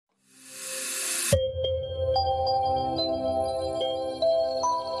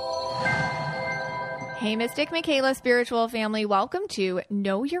Hey, Mystic Michaela spiritual family. Welcome to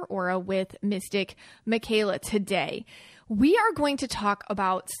Know Your Aura with Mystic Michaela. Today, we are going to talk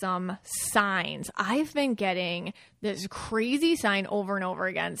about some signs. I've been getting this crazy sign over and over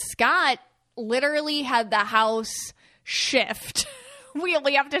again. Scott literally had the house shift. We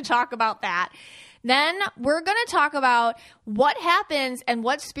have to talk about that. Then we're going to talk about what happens and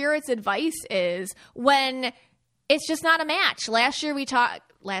what Spirit's advice is when it's just not a match.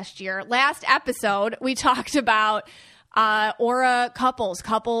 Last episode, we talked about aura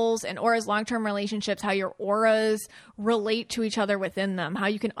couples and auras, long-term relationships, how your auras relate to each other within them, how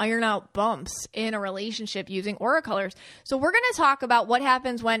you can iron out bumps in a relationship using aura colors. So we're going to talk about what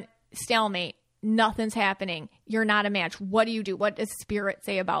happens when stalemate, nothing's happening, you're not a match. What do you do? What does Spirit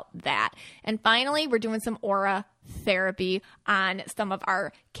say about that? And finally, we're doing some aura therapy on some of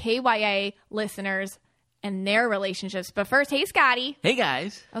our KYA listeners and their relationships. But first, hey, Scotty. Hey,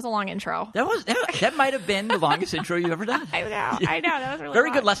 guys. That was a long intro. That might have been the longest intro you've ever done. I know. That was really Very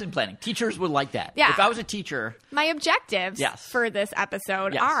long. good lesson planning. Teachers would like that. Yeah. If I was a teacher. My objectives for this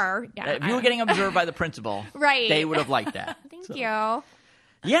episode are... if you were getting observed by the principal, right, they would have liked that. Thank you.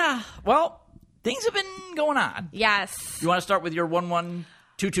 Yeah. Well, things have been going on. Yes. You want to start with your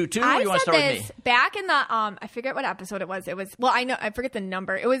 11222 or you want to start with me? Back in the... I forget what episode it was. I forget the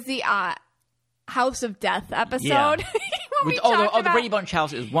number. It was the... House of Death episode. Yeah. The Brady Bunch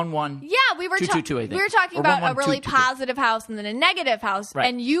house is 11. Yeah, we were 222, I think. We were talking about a really positive house and then a negative house, right.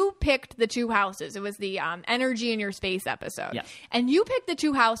 And you picked the two houses. It was the energy in your space episode. Yes. And you picked the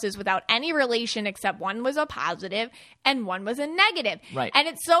two houses without any relation except one was a positive and one was a negative. Right. And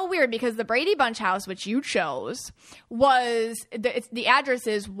it's so weird because the Brady Bunch house, which you chose, was the address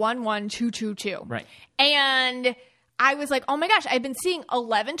is 11222. Right. And I was like, oh my gosh, I've been seeing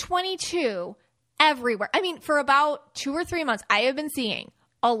 1122 everywhere. I mean, for about 2 or 3 months, I have been seeing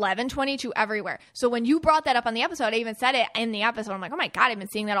 1122 everywhere. So when you brought that up on the episode, I even said it in the episode. I'm like, oh my God, I've been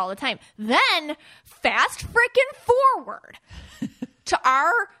seeing that all the time. Then fast freaking forward to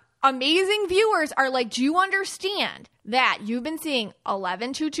our amazing viewers are like, do you understand that you've been seeing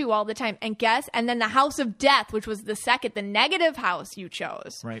 1122 all the time? And guess, and then the House of Death, which was the negative house you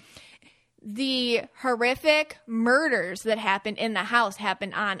chose. Right. The horrific murders that happened in the house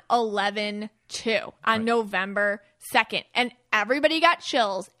happened on 11/2, on November 2nd. And everybody got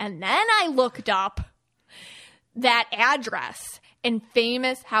chills. And then I looked up that address in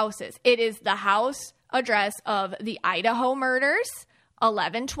famous houses. It is the house address of the Idaho murders,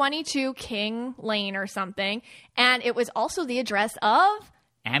 1122 King Lane or something. And it was also the address of...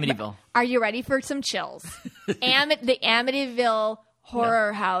 Amityville. Are you ready for some chills? The Amityville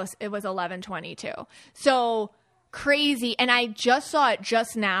horror house, it was 1122. So crazy. And I just saw it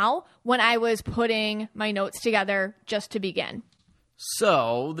just now when I was putting my notes together just to begin.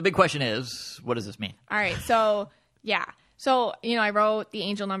 So the big question is, what does this mean? All right. So, yeah. So, I wrote the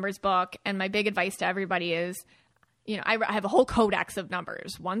Angel Numbers book, and my big advice to everybody is, I have a whole codex of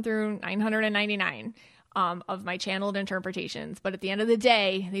numbers, 1 through 999 of my channeled interpretations. But at the end of the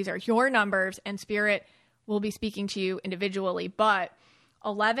day, these are your numbers, and Spirit will be speaking to you individually. But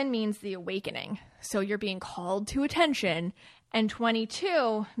 11 means the awakening. So you're being called to attention. And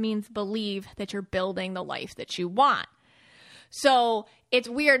 22 means believe that you're building the life that you want. So it's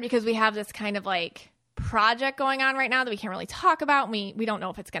weird because we have this kind of like project going on right now that we can't really talk about. We don't know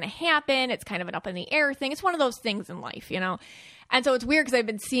if it's going to happen. It's kind of an up in the air thing. It's one of those things in life, And so it's weird because I've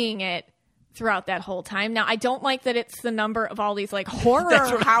been seeing it throughout that whole time. Now, I don't like that it's the number of all these like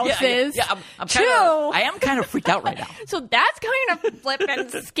horror houses. Yeah, I am kind of freaked out right now. So that's kind of flippin'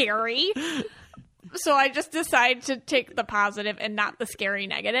 scary. So I just decided to take the positive and not the scary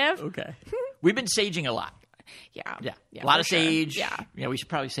negative. Okay. We've been saging a lot. Yeah. A lot of sage. Sure. Yeah, we should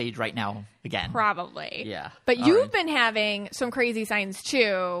probably sage right now again. Probably. Yeah. But you've been having some crazy signs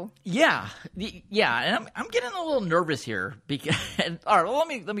too. Yeah. And I'm getting a little nervous here because all right, well,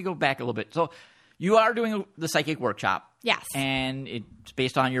 let me go back a little bit. So you are doing the psychic workshop. Yes. And it's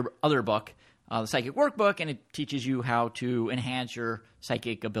based on your other book, the psychic workbook, and it teaches you how to enhance your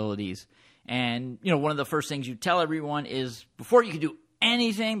psychic abilities. And one of the first things you tell everyone is before you can do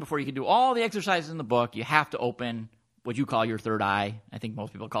anything, before you can do all the exercises in the book, you have to open what you call your third eye. I think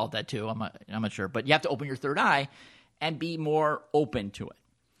most people call it that too. I'm not sure. But you have to open your third eye and be more open to it.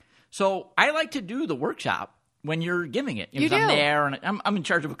 So I like to do the workshop when you're giving it. You do. I'm there and I'm in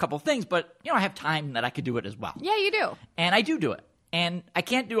charge of a couple of things, but I have time that I could do it as well. Yeah, you do. And I do it. And I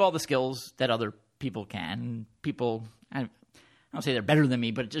can't do all the skills that other people can. People, I don't say they're better than me,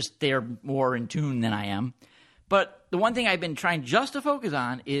 but just they're more in tune than I am. But the one thing I've been trying just to focus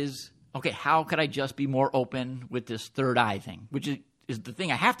on is, okay, how could I just be more open with this third eye thing, which is is the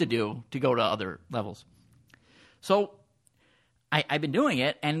thing I have to do to go to other levels. So I've been doing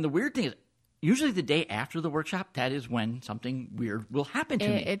it, and the weird thing is, usually the day after the workshop, that is when something weird will happen to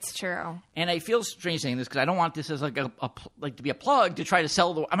me. It's true. And I feel strange saying this because I don't want this as like to be a plug to try to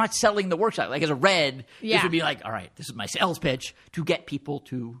sell I'm not selling the workshop. Like as a red, this would be like, all right, this is my sales pitch to get people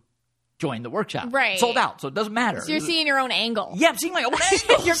to join the workshop. Right. Sold out, so it doesn't matter. So you're seeing your own angle. Yeah, I'm seeing my own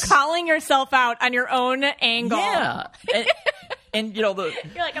angle. You're calling yourself out on your own angle. Yeah. And you know, you're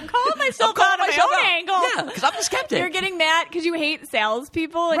like, I'm calling myself out on my own angle. Yeah, because I'm the skeptic. You're getting mad because you hate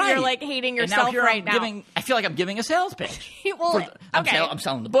salespeople, and you're like hating yourself now. I feel like I'm giving a sales pitch. Well, I'm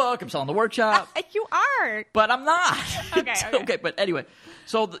selling the book. I'm selling the workshop. You are, but I'm not. Okay. But anyway,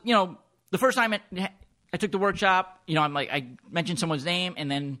 so the first time I took the workshop, I'm like, I mentioned someone's name,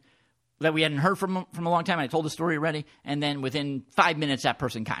 and then that we hadn't heard from a long time. And I told the story already, and then within 5 minutes, that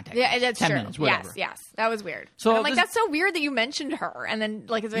person contacted me. Yeah, that's 10 true. minutes, whatever. Yes, that was weird. So and I'm like, that's so weird that you mentioned her, and then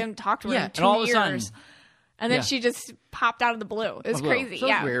like, I haven't talked to her in 2 and all years, of a sudden, and then she just popped out of the blue. It was crazy. So it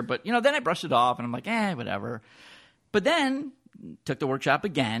was weird, but then I brushed it off, and I'm like, whatever. But then took the workshop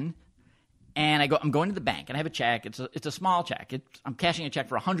again, and I'm going to the bank, and I have a check. It's a small check. I'm cashing a check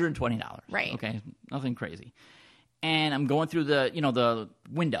for $120. Right. Okay, nothing crazy. And I'm going through the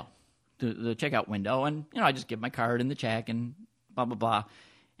window. The checkout window, and I just give my card and the check and blah blah blah,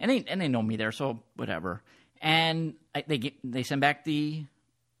 and they know me there, so whatever. And they send back the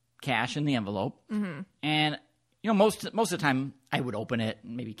cash in the envelope, and most of the time I would open it,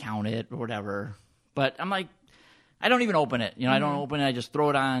 and maybe count it or whatever. But I'm like, I don't even open it. I don't open it. I just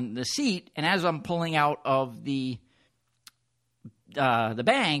throw it on the seat, and as I'm pulling out of the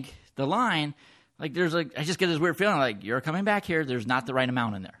bank, the line, like I just get this weird feeling like you're coming back here. There's not the right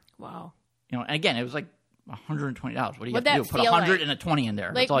amount in there. Wow. And again, it was like $120. What do you What'd have to do? Put 100 like? and a 20 in there.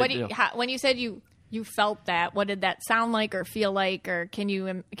 Like, That's all you do. When you said you felt that, what did that sound like or feel like, or can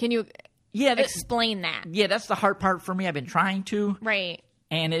you explain that? Yeah, that's the hard part for me. I've been trying to. Right.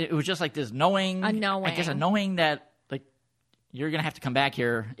 And it was just like this knowing. A knowing. I guess a knowing that like you're gonna have to come back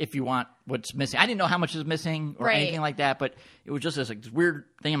here if you want what's missing. I didn't know how much is missing or anything like that, but it was just this weird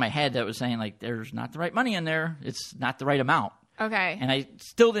thing in my head that was saying like, there's not the right money in there. It's not the right amount. Okay. And I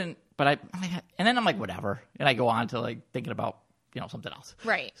still didn't. But and then I'm like, whatever. And I go on to like thinking about, something else.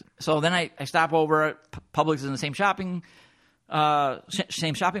 Right. So then I stop over at Publix is in the same shopping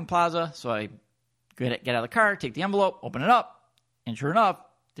plaza. So I get out of the car, take the envelope, open it up. And sure enough,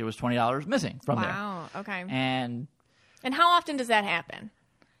 there was $20 missing from there. Wow. Okay. And how often does that happen?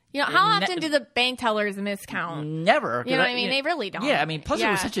 How often do the bank tellers miscount? Never. You know what I mean? They really don't. Yeah, I mean, plus it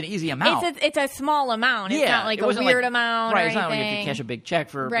was such an easy amount. It's a small amount. It's not like a weird amount. Right, or it's not like anything. if you cash a big check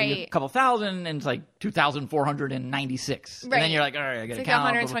for a couple thousand and it's like $2,496. And then you're like, all right, I got to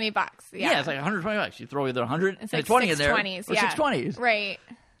count. It's like $120. Yeah, it's like $120. You throw either 100 and like 20 in there. 20s, or 620s. Right.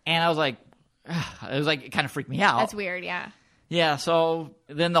 And I was like, it kind of freaked me out. That's weird, yeah. Yeah, so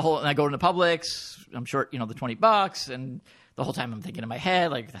then and I go to the Publix. I'm short, the $20, and the whole time I'm thinking in my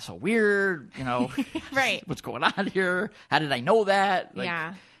head, like, that's so weird, Right. What's going on here? How did I know that?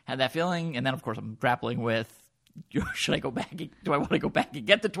 Had that feeling. And then, of course, I'm grappling with, should I go back? Do I want to go back and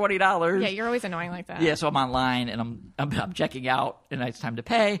get the $20? Yeah, you're always annoying like that. Yeah, so I'm online, and I'm checking out, and it's time to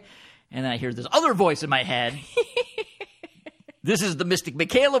pay. And then I hear this other voice in my head. This is the Mystic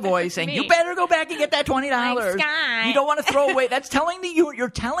Michaela voice saying, you better go back and get that $20. Scott. You don't want to throw away. That's telling you're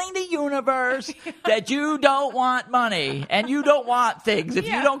telling the universe that you don't want money and you don't want things if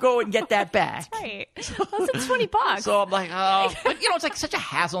you don't go and get that back. That's right. That's $20. So I'm like, oh, but it's like such a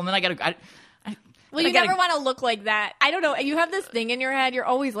hassle. And then I got to. Well, you never want to look like that. I don't know. You have this thing in your head. You're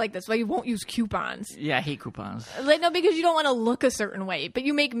always like this. Well, you won't use coupons. Yeah, I hate coupons. No, because you don't want to look a certain way, but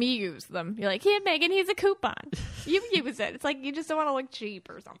you make me use them. You're like, here, Megan, here's a coupon. You use it. It's like you just don't want to look cheap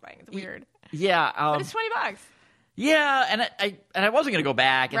or something. It's weird. Yeah. But it's $20. Yeah, and I wasn't going to go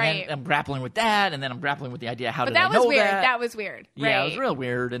back, and right. then I'm grappling with that, and then I'm grappling with the idea, how did I know that? But that was weird. That was weird. Yeah, right. it was real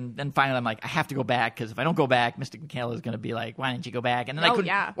weird, and then finally I'm like, I have to go back, because if I don't go back, Mystic Michaela is going to be like, why didn't you go back? And then I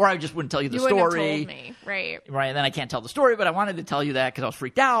couldn't, or I just wouldn't tell you the story. You wouldn't have told me. Right. Right, and then I can't tell the story, but I wanted to tell you that because I was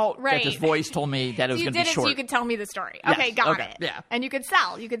freaked out that this voice told me that it was going to be short. So you could tell me the story. Yes. Okay, got it. Yeah. And you could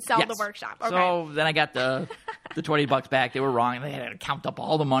sell. You could sell the workshop. Okay. So then I got the $20 back. They were wrong, and they had to count up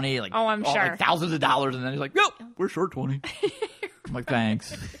all the money, like, I'm sure. Like thousands of dollars, and then he's like, nope, we're short 20. I'm like,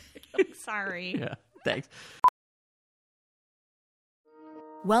 thanks. Sorry. Yeah, thanks.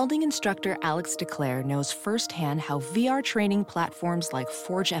 Welding instructor Alex DeClaire knows firsthand how VR training platforms like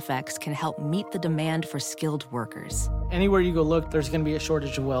ForgeFX can help meet the demand for skilled workers. Anywhere you go look, there's going to be a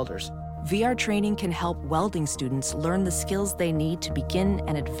shortage of welders. VR training can help welding students learn the skills they need to begin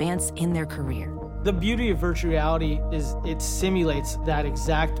and advance in their career. The beauty of virtual reality is it simulates that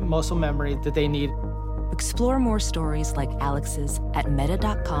exact muscle memory that they need. Explore more stories like Alex's at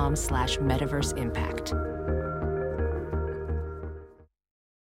meta.com/metaverseimpact.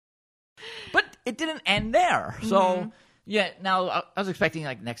 But it didn't end there. So, now I was expecting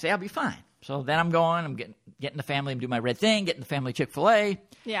like next day I'll be fine. So then I'm getting the family, I'm doing my red thing, getting the family Chick-fil-A.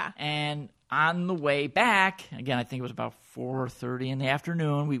 Yeah. And on the way back, again, I think it was about 4:30 in the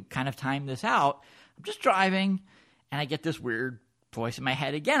afternoon. We kind of timed this out. I'm just driving, and I get this weird voice in my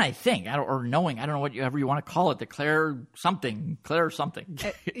head again, I think. I don't know whatever you want to call it, Claire something.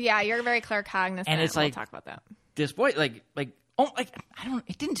 Yeah, you're very claircognizant. And it's like, we'll talk about that. This voice, I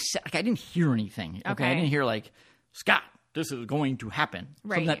didn't hear anything. Okay. I didn't hear like, Scott, this is going to happen.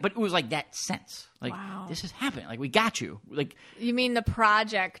 Right. But it was like that sense. Like, wow. This is happening. Like, we got you. Like, you mean the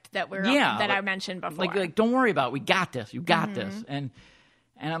project that I mentioned before? Like, don't worry about it. We got this. You got this. And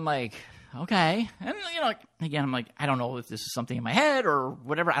I'm like, okay. And, again, I'm like, I don't know if this is something in my head or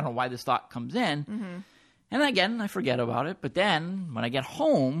whatever. I don't know why this thought comes in. Mm-hmm. And again, I forget about it. But then when I get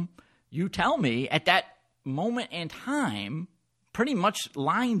home, you tell me at that moment in time, pretty much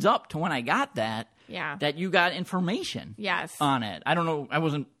lines up to when I got that. Yeah. That you got information yes. on it. I don't know. I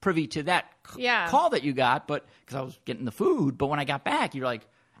wasn't privy to that call that you got, but because I was getting the food. But when I got back, you're like,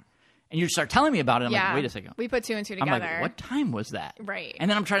 and you start telling me about it. I'm like, wait a second. We put two and two together. I'm like, what time was that? Right.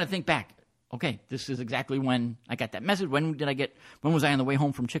 And then I'm trying to think back. Okay, this is exactly when I got that message. When was I on the way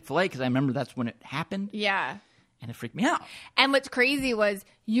home from Chick-fil-A? Because I remember that's when it happened. Yeah. And it freaked me out. And what's crazy was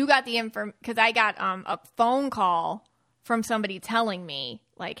you got the info because I got a phone call from somebody telling me,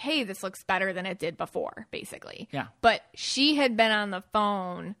 like, hey, this looks better than it did before, basically. Yeah. But she had been on the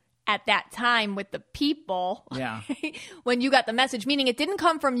phone at that time with the people when you got the message, meaning it didn't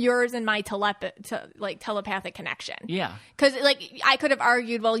come from yours and my telepathic connection. Yeah. Because, I could have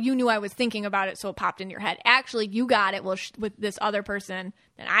argued, well, you knew I was thinking about it, so it popped in your head. Actually, you got it with this other person,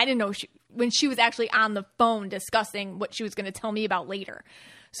 and I didn't know when she was actually on the phone discussing what she was going to tell me about later.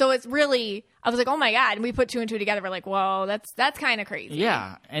 So it's really, I was like, oh my God. And we put two and two together. We're like, whoa, that's kind of crazy.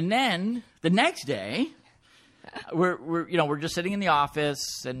 Yeah. And then the next day, we're just sitting in the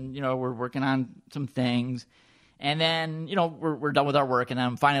office and, we're working on some things. And then, we're done with our work. And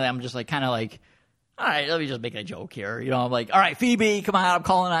then I'm just like, kind of like, all right, let me just make a joke here. I'm like, all right, Phoebe, come on, I'm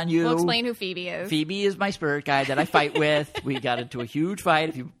calling on you. We'll explain who Phoebe is. Phoebe is my spirit guide that I fight with. We got into a huge fight.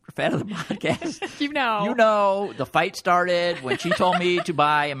 If you're a fan of the podcast, you know the fight started when she told me to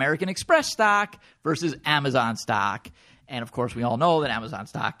buy American Express stock versus Amazon stock. And of course, we all know that Amazon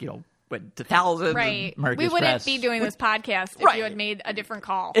stock, went to thousands. Right. American we wouldn't Express be doing this podcast if you had made a different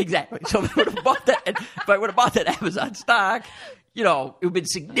call. Exactly. So if I would have bought that Amazon stock, it would have been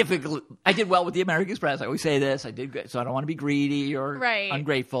significantly. I did well with the American Express. I always say this. I did good, so I don't want to be greedy or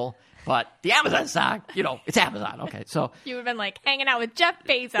ungrateful. But the Amazon stock, it's Amazon. Okay, so you would have been hanging out with Jeff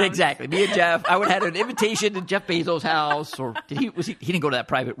Bezos. Exactly. Me and Jeff. I would have had an invitation to Jeff Bezos' house, or he didn't go to that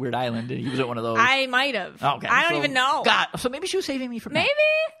private weird island, and he was at one of those. I might have. Okay, I don't even know. God, so maybe she was saving me from maybe.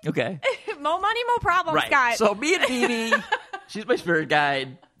 That. Okay. More money, more problems, right. Scott. So me and Phoebe, she's my spirit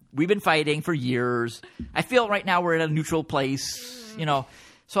guide. We've been fighting for years. I feel right now we're at a neutral place,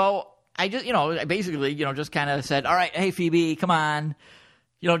 So I just, I basically, just kind of said, all right, hey, Phoebe, come on,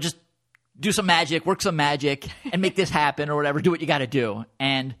 just do some magic, work some magic, and make this happen or whatever. Do what you got to do.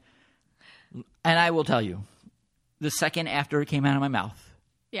 And I will tell you, the second after it came out of my mouth,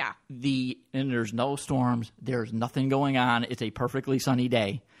 and there's no storms, there's nothing going on. It's a perfectly sunny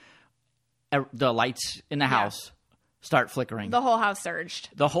day. The lights in the house start flickering. The whole house surged.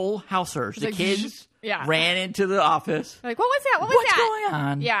 The kids ran into the office. Like, what was that? What's going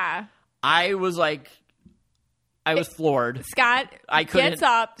on? Yeah. I was floored. Scott gets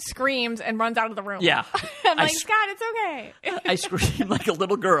up, screams, and runs out of the room. Yeah. I'm like, Scott, it's okay. I screamed like a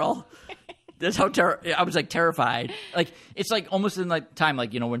little girl. That's how I was terrified. It's almost in time,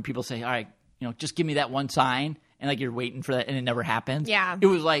 when people say, all right, just give me that one sign, and you're waiting for that, and it never happens. Yeah. It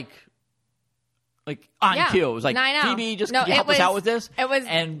was on cue. It was Phoebe, just can you help us out with this? It was,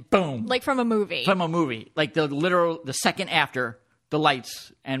 and boom. From a movie. The second after the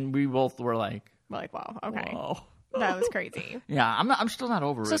lights, and we both were like, wow, okay. Whoa. That was crazy. Yeah, I'm still not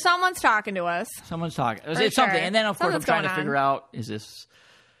over it. So someone's talking to us. Someone's talking. It's something. And then, of course, I'm trying to figure out, is this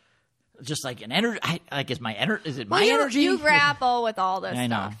just an energy? Is my energy? Is it my energy? You grapple with all this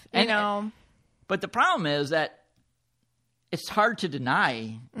stuff. But the problem is that it's hard to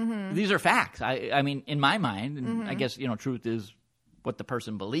deny. Mm-hmm. These are facts. I mean, in my mind, and I guess, truth is what the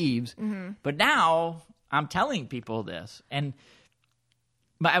person believes. Mm-hmm. But now I'm telling people this. And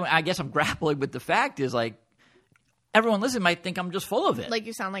But I guess I'm grappling with the fact is like everyone listening might think I'm just full of it. Like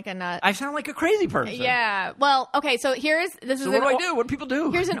you sound like a nut. I sound like a crazy person. Yeah. Well, okay. So what do I do? What do people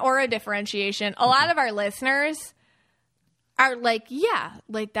do? Here's an aura differentiation. A lot of our listeners are like, yeah,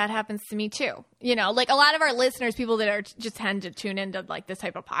 like that happens to me too. You know, like a lot of our listeners, people that are just tend to tune into like this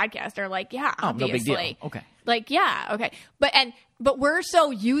type of podcast are like, yeah, obviously. No big deal. Okay. Like, yeah, okay. But we're so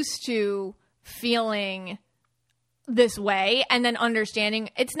used to feeling this way and then understanding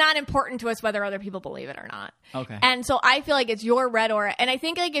it's not important to us whether other people believe it or not. Okay. And so I feel like it's your red aura. And I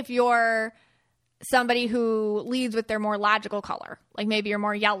think like if you're somebody who leads with their more logical color, like maybe you're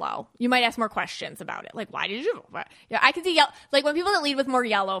more yellow, you might ask more questions about it. Like, why did you? Yeah, I can see yellow. Like when people that lead with more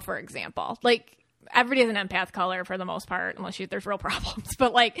yellow, for example, like everybody has an empath color for the most part, unless there's real problems.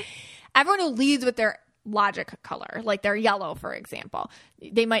 But like everyone who leads with their logic color, like they're yellow, for example,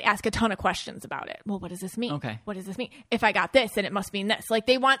 they might ask a ton of questions about it. Well, what does this mean? Okay. What does this mean? If I got this, then it must mean this. Like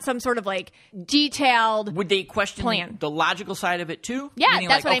they want some sort of like detailed Would they question plan. the logical side of it too? Yeah, Meaning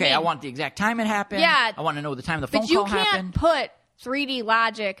that's like, what I mean. I want the exact time it happened. Yeah. I want to know the time the phone But you call can't happened. put 3D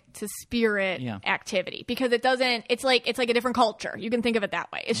logic to spirit activity because it doesn't. It's like a different culture. You can think of it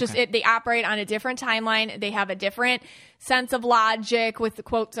that way. It's just they operate on a different timeline. They have a different sense of logic with the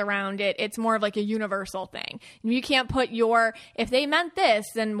quotes around it. It's more of like a universal thing. You can't put if they meant this,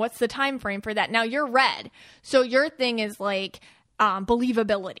 then what's the time frame for that? Now you're red, so your thing is like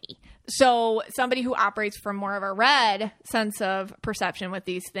believability. So somebody who operates from more of a red sense of perception with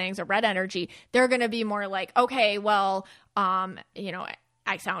these things, a red energy, they're going to be more like, okay, well,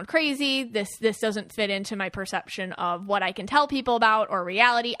 I sound crazy. This doesn't fit into my perception of what I can tell people about or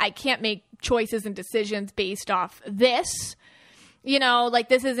reality. I can't make choices and decisions based off this. You know, like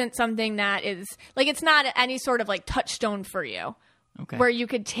this isn't something that is like it's not any sort of like touchstone for you. Okay. Where you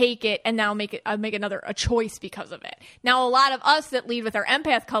could take it and now make a choice because of it. Now, a lot of us that lead with our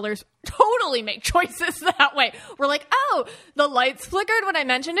empath colors totally make choices that way. We're like, oh, the lights flickered when I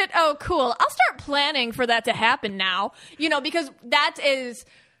mentioned it. Oh, cool. I'll start planning for that to happen now. You know, because that's as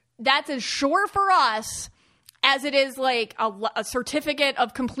sure for us as it is like a certificate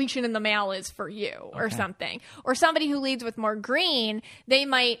of completion in the mail is for you or something. Or somebody who leads with more green, they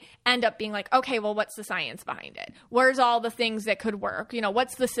might end up being like, okay, well, what's the science behind it? Where's all the things that could work? You know,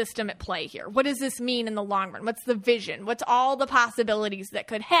 what's the system at play here? What does this mean in the long run? What's the vision? What's all the possibilities that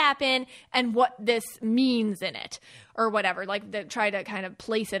could happen and what this means in it or whatever? Like try to kind of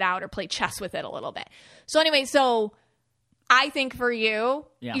place it out or play chess with it a little bit. So anyway, I think for you,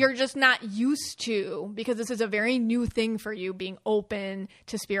 you're just not used to, because this is a very new thing for you, being open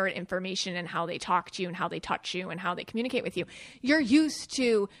to spirit information and how they talk to you and how they touch you and how they communicate with you. You're used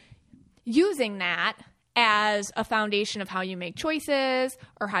to using that as a foundation of how you make choices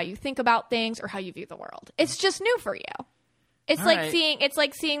or how you think about things or how you view the world. It's just new for you. It's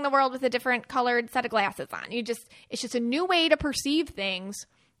like seeing the world with a different colored set of glasses on. It's just a new way to perceive things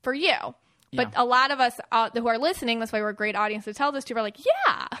for you. But a lot of us who are listening, that's why we're a great audience to tell this to, we're like,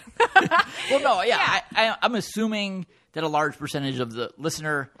 yeah. Well, no, I'm assuming that a large percentage of the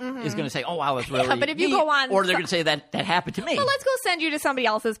listener is going to say, oh, wow, that's really but if you go on... Or they're going to say that happened to me. Well, let's go send you to somebody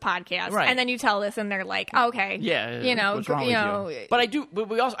else's podcast. Right. And then you tell this and they're like, okay. Yeah. You know. What's wrong with you? But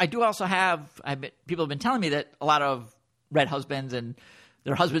I do also have... people have been telling me that a lot of red husbands and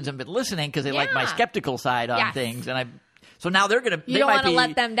their husbands have been listening because they like my skeptical side on things. And so now they're going to... You don't want to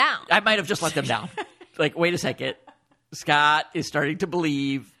let them down. I might have just let them down. Like, wait a second. Scott is starting to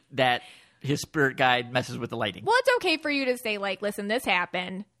believe that his spirit guide messes with the lighting. Well, it's okay for you to say, like, listen, this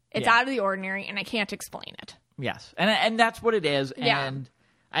happened. It's out of the ordinary, and I can't explain it. Yes. And that's what it is. And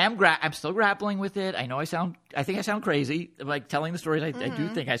I'm still grappling with it. I think I sound crazy. Like, telling the stories, I do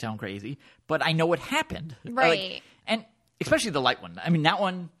think I sound crazy. But I know what happened. Right. And especially the light one. I mean, that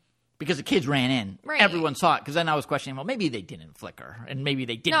one... Because the kids ran in. Right. Everyone saw it. Because then I was questioning, well, maybe they didn't flicker. And maybe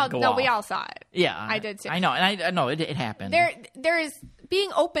they didn't go off. No, we all saw it. Yeah. I did too. I know. And I know it happened. There is being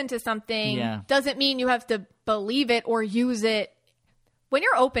open to something doesn't mean you have to believe it or use it. When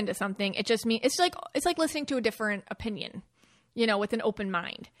you're open to something, it just means it's like listening to a different opinion, you know, with an open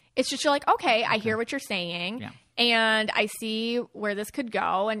mind. It's just you're like, okay, I hear what you're saying. Yeah. And I see where this could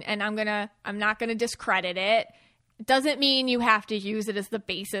go. And I'm not gonna discredit it. Doesn't mean you have to use it as the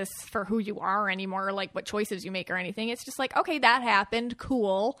basis for who you are anymore, or like what choices you make or anything. It's just like, okay, that happened.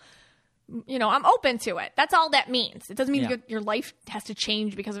 Cool. You know, I'm open to it. That's all that means. It doesn't mean your life has to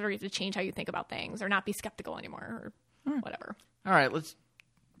change because of it, or you have to change how you think about things or not be skeptical anymore or whatever. All right, let's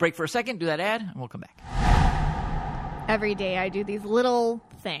break for a second, do that ad, and we'll come back. Every day I do these little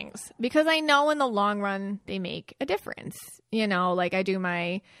things because I know in the long run they make a difference. You know, like I do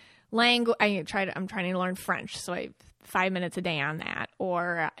my... I'm trying to learn French, so I 5 minutes a day on that,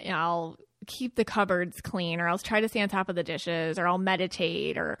 or I'll keep the cupboards clean, or I'll try to stay on top of the dishes, or I'll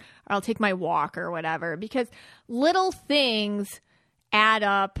meditate, or I'll take my walk or whatever, because little things add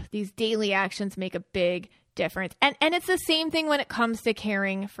up. These daily actions make a big difference. And it's the same thing when it comes to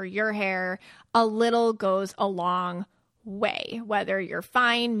caring for your hair. A little goes a long way. Whether you're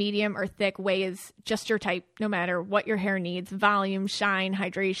fine, medium, or thick, way is just your type, no matter what your hair needs: volume, shine,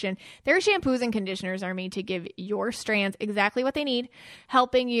 hydration. Their shampoos and conditioners are made to give your strands exactly what they need,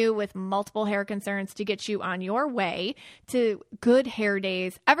 helping you with multiple hair concerns to get you on your way to good hair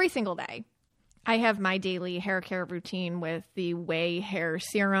days every single day. I have my daily hair care routine with the Way Hair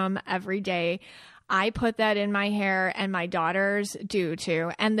Serum every day. I put that in my hair, and my daughters do too.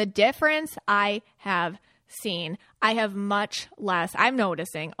 And the difference I have seen, I have much less, I'm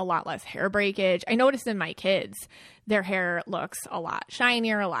noticing a lot less hair breakage. I notice in my kids, their hair looks a lot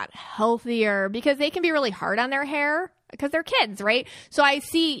shinier, a lot healthier, because they can be really hard on their hair because they're kids, right? So I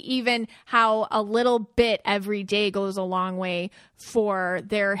see even how a little bit every day goes a long way for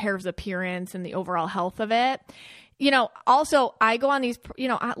their hair's appearance and the overall health of it. Also, I go on these,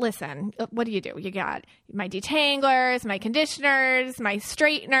 listen, what do? You got my detanglers, my conditioners, my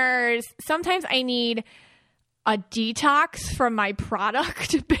straighteners. Sometimes I need a detox from my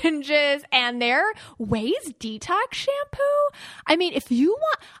product binges, and their Ways Detox shampoo. I mean, if you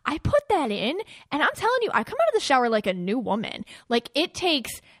want, I put that in, and I'm telling you, I come out of the shower like a new woman. Like, it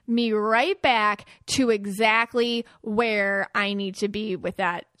takes me right back to exactly where I need to be with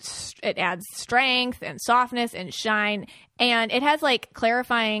that. It adds strength and softness and shine, and it has like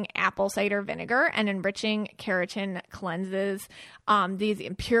clarifying apple cider vinegar and enriching keratin cleanses these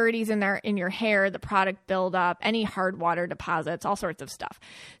impurities in your hair, the product buildup, any hard water deposits, all sorts of stuff.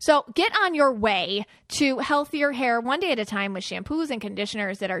 So get on your way to healthier hair one day at a time with shampoos and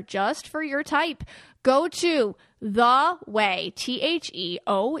conditioners that are just for your type. Go to theway,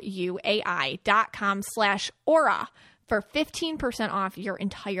 TheOuai.com/aura for 15% off your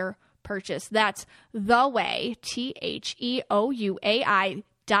entire purchase. That's theway,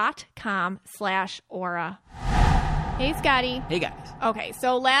 TheOuai.com/aura. Hey, Scotty. Hey, guys. Okay,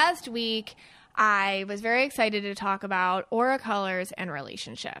 so last week I was very excited to talk about aura colors and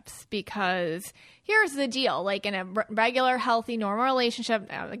relationships, because here's the deal. Like, in a regular, healthy, normal relationship,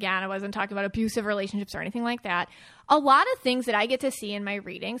 again, I wasn't talking about abusive relationships or anything like that, a lot of things that I get to see in my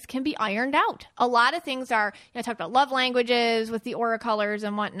readings can be ironed out. A lot of things are, I talked about love languages with the aura colors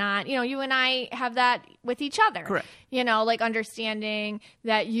and whatnot. You and I have that with each other. Correct. Like understanding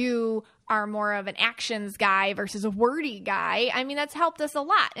that you are more of an actions guy versus a wordy guy. I mean, that's helped us a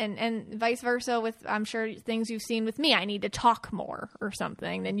lot. And vice versa with, I'm sure, things you've seen with me. I need to talk more or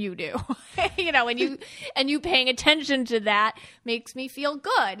something than you do. And you paying attention to that makes me feel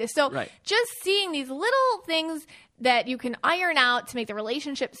good. So right. Just seeing these little things that you can iron out to make the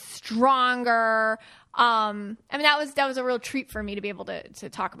relationship stronger. That was a real treat for me to be able to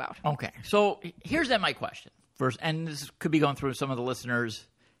talk about. Okay. So here's my question first, and this could be going through some of the listeners'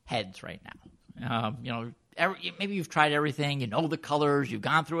 heads right now. Maybe you've tried everything, the colors, you've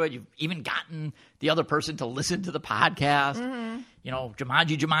gone through it, you've even gotten the other person to listen to the podcast. Mm-hmm.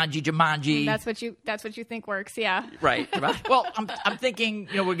 Jumanji. That's what you think works, yeah. Right. Well, I'm thinking,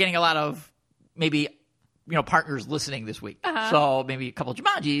 we're getting a lot of maybe partners listening this week. Uh-huh. So maybe a couple of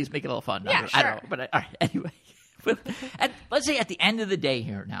Jumanjis, make it a little fun. Yeah, I don't know. But all right, anyway. And let's say at the end of the day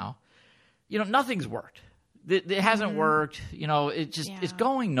here now, nothing's worked. It hasn't worked. It's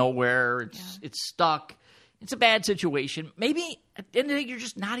going nowhere. It's stuck. It's a bad situation. Maybe at the end of the day, you're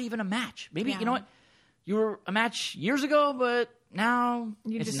just not even a match. Maybe, you know what? You were a match years ago, but now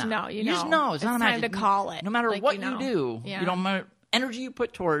you it's just not. know. You just know. It's not a match. Time to call it. No matter what you do, no matter energy you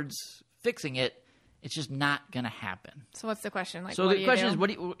put towards fixing it, it's just not going to happen. So what's the question? So the question is, what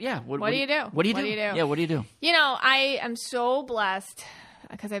do you do? What do you do? What do you do? Yeah, what do you do? I am so blessed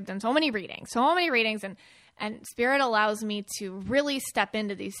because I've done so many readings, and Spirit allows me to really step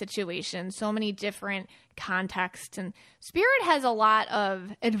into these situations, so many different contexts. And Spirit has a lot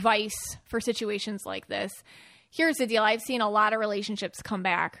of advice for situations like this. Here's the deal. I've seen a lot of relationships come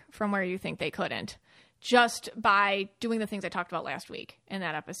back from where you think they couldn't, just by doing the things I talked about last week in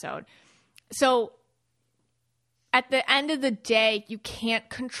that episode. So at the end of the day, you can't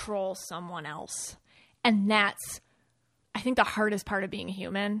control someone else. And that's, I think, the hardest part of being a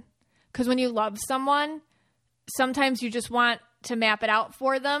human. Because when you love someone, sometimes you just want to map it out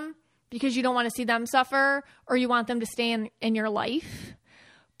for them because you don't want to see them suffer, or you want them to stay in your life.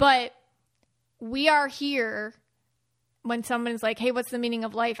 But we are here when someone's like, hey, what's the meaning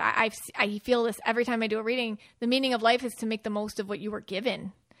of life? I feel this every time I do a reading. The meaning of life is to make the most of what you were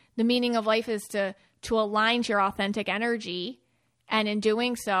given. The meaning of life is to align to your authentic energy. And in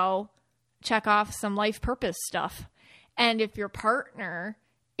doing so, check off some life purpose stuff. And if your partner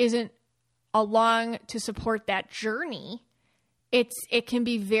isn't along to support that journey, it can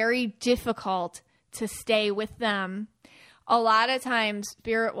be very difficult to stay with them. A lot of times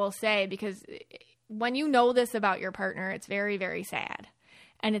Spirit will say, because when you know this about your partner, it's very, very sad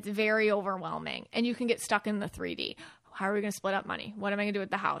and it's very overwhelming, and you can get stuck in the 3D. How are we going to split up money? What am I going to do with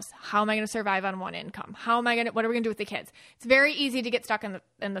the house? How am I going to survive on one income? What are we going to do with the kids? It's very easy to get stuck in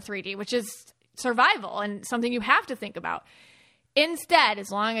the 3D, which is survival and something you have to think about. Instead,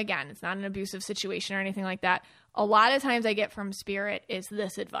 as long, again, it's not an abusive situation or anything like that, a lot of times I get from Spirit is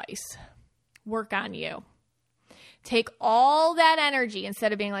this advice: work on you. Take all that energy,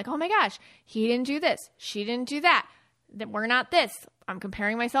 instead of being like, oh my gosh, he didn't do this, she didn't do that, then we're not this, I'm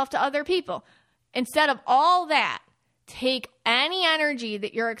comparing myself to other people. Instead of all that, take any energy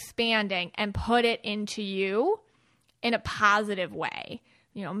that you're expanding and put it into you in a positive way.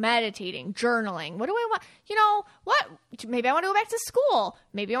 Meditating, journaling. What do I want? Maybe I want to go back to school.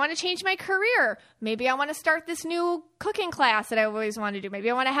 Maybe I want to change my career. Maybe I want to start this new cooking class that I always wanted to do.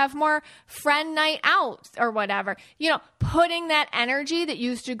 Maybe I want to have more friend night out or whatever. Putting that energy that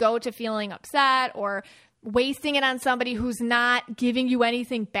used to go to feeling upset or wasting it on somebody who's not giving you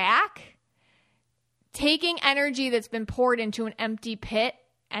anything back. Taking energy that's been poured into an empty pit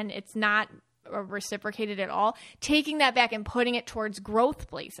and it's not reciprocated at all, taking that back and putting it towards growth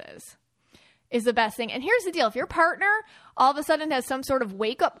places is the best thing. And here's the deal. If your partner all of a sudden has some sort of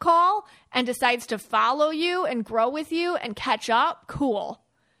wake-up call and decides to follow you and grow with you and catch up, cool.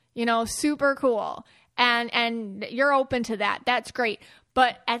 Super cool. And you're open to that. That's great.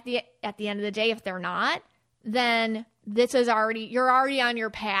 But at the end of the day, if they're not, then you're already on your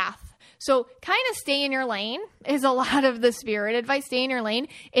path. So kind of stay in your lane is a lot of the Spirit advice. Stay in your lane.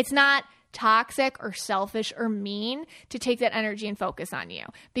 It's not toxic or selfish or mean to take that energy and focus on you,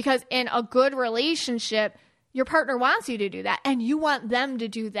 because in a good relationship, your partner wants you to do that and you want them to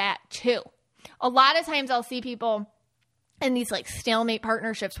do that too. A lot of times I'll see people in these like stalemate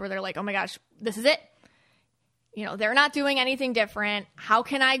partnerships where they're like, oh my gosh, this is it. They're not doing anything different. How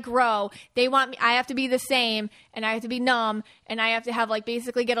can I grow? They want me, I have to be the same, and I have to be numb, and I have to have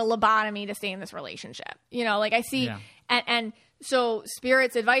basically get a lobotomy to stay in this relationship. I see, and so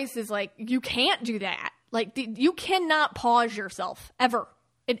Spirit's advice is you can't do that. You cannot pause yourself ever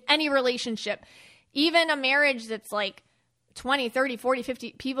in any relationship. Even a marriage that's 20, 30, 40,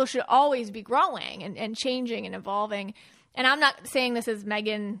 50, people should always be growing and changing and evolving. And I'm not saying this as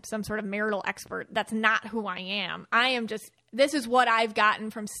Megan, some sort of marital expert. That's not who I am. This is what I've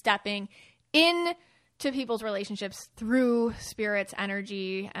gotten from stepping in to people's relationships through Spirit's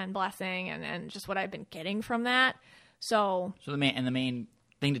energy and blessing and just what I've been getting from that. So the main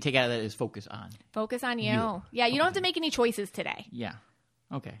thing to take out of that is focus on. Focus on you. Yeah, you don't have to make any choices today. Yeah.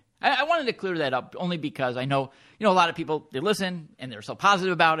 Okay. I wanted to clear that up only because I know, a lot of people, they listen and they're so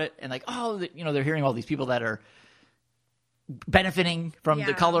positive about it and they're hearing all these people that are benefiting from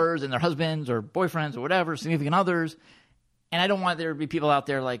the colors and their husbands or boyfriends or whatever, significant others. And I don't want there to be people out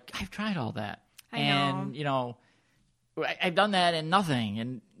there I've tried all that. I've done that and nothing.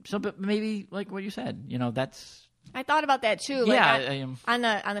 And so, but maybe what you said, that's... I thought about that too. On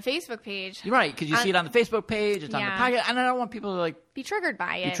the Facebook page. You're right, because you see it on the Facebook page, it's on the podcast, and I don't want people to be triggered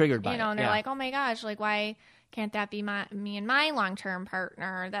by it. And they're like, oh my gosh, why can't that be me and my long-term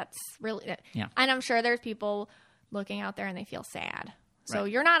partner? That's really... Yeah. And I'm sure there's people looking out there and they feel sad. So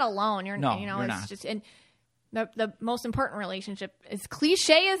you're not alone. You're not. Just and the most important relationship, as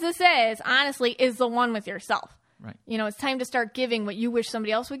cliche as this is, honestly, is the one with yourself. Right. It's time to start giving what you wish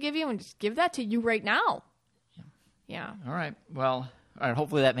somebody else would give you and just give that to you right now. Yeah. All right. Well,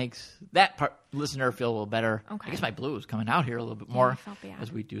 hopefully that makes that listener feel a little better. Okay. I guess my blue is coming out here a little bit more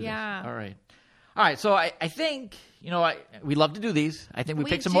as we do this. All right. So I think, we love to do these. I think we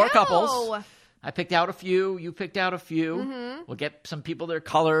picked some more couples. I picked out a few. You picked out a few. Mm-hmm. We'll get some people their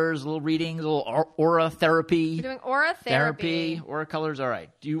colors, little readings, a little aura therapy. We're doing aura therapy. Aura colors. All right.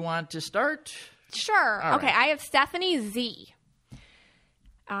 Do you want to start? Sure. Okay. Right. I have Stephanie Z.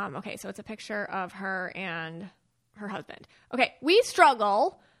 Okay. So it's a picture of her and her husband. Okay. We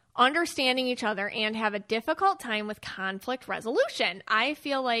struggle understanding each other and have a difficult time with conflict resolution. I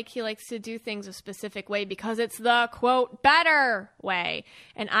feel like he likes to do things a specific way because it's the, quote, better way.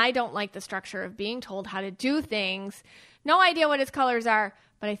 And I don't like the structure of being told how to do things. No idea what his colors are,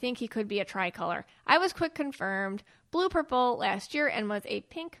 but I think he could be a tricolor. I was quick confirmed blue-purple last year and was a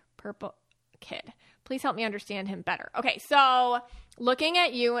pink-purple kid. Please help me understand him better. Okay, so looking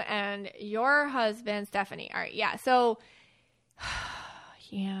at you and your husband, Stephanie. All right, yeah, so...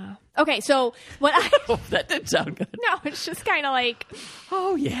 Yeah. Okay, so what I Oh, that didn't sound good. no, it's just kind of like,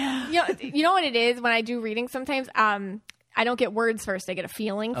 Oh, yeah. you know what it is when I do reading sometimes. I don't get words first; I get a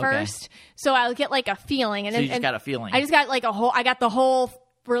feeling first. So I'll get like a feeling, and So you then just got a feeling. I just got like I got the whole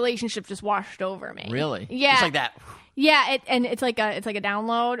relationship just washed over me. Really? Yeah. Just like that. Yeah, and it's like a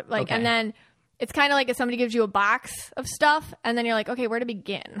download, like, Okay. and then it's kind of like if somebody gives you a box of stuff, and then you're like, okay, where to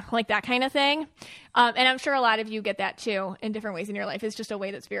begin, like that kind of thing. And I'm sure a lot of you get that too in different ways in your life. It's just a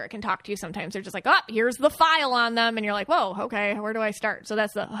way that spirit can talk to you. Sometimes they're just like, oh, here's the file on them, and you're like, whoa, okay, where do I start? So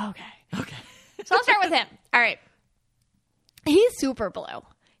that's okay. So I'll start with him. All right, he's super blue.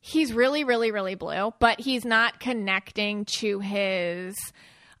 He's really, really, really blue, but he's not connecting to his,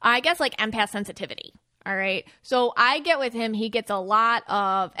 I guess, like empath sensitivity. All right. So I get with him, he gets a lot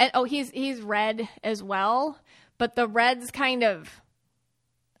of, and he's red as well, but the red's kind of,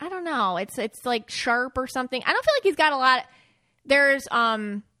 I don't know. It's like sharp or something. I don't feel like he's got a lot. There's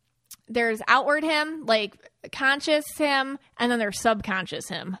outward him, like conscious him, and then there's subconscious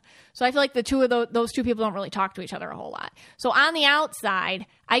him. So I feel like the two of those two people don't really talk to each other a whole lot. So on the outside,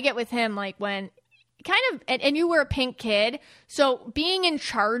 I get with him like when kind of, and you were a pink kid. So being in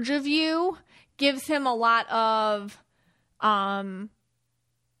charge of you gives him a lot of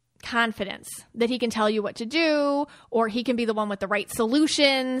confidence that he can tell you what to do, or he can be the one with the right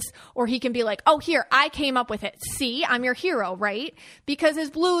solutions, or he can be like, oh, here, I came up with it. See, I'm your hero, right? Because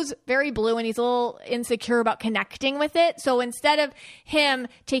his blue's very blue and he's a little insecure about connecting with it. So instead of him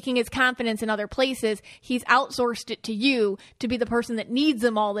taking his confidence in other places, he's outsourced it to you to be the person that needs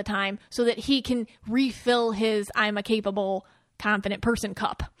him all the time so that he can refill his I'm a capable confident person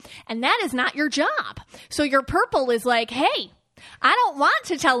cup. And that is not your job. So your purple is like, hey, I don't want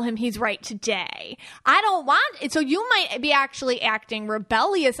to tell him he's right today. I don't want it. So you might be actually acting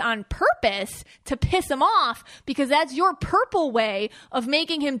rebellious on purpose to piss him off because that's your purple way of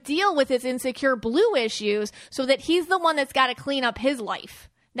making him deal with his insecure blue issues so that he's the one that's got to clean up his life.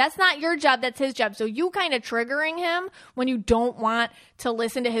 That's not your job. That's his job. So you kind of triggering him when you don't want to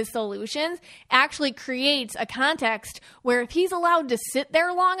listen to his solutions actually creates a context where if he's allowed to sit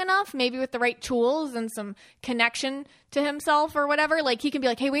there long enough, maybe with the right tools and some connection to himself or whatever, like he can be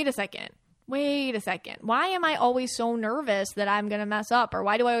like, hey, wait a second. Why am I always so nervous that I'm going to mess up? Or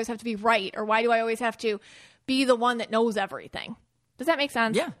why do I always have to be right? Or why do I always have to be the one that knows everything? Does that make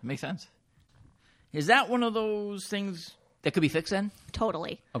sense? Yeah, it makes sense. Is that one of those things that could be fixed then?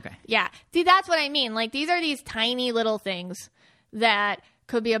 Totally. Okay. Yeah. See, that's what I mean. Like, these are these tiny little things that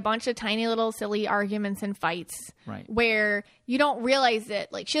could be a bunch of tiny little silly arguments and fights. Right. Where you don't realize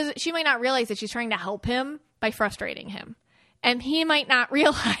it. Like, she might not realize that she's trying to help him by frustrating him. And he might not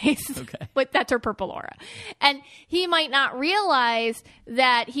realize, but that's her purple aura. And he might not realize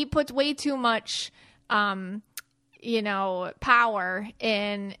that he puts way too much, power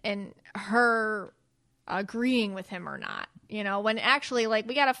in her agreeing with him or not, when actually, like,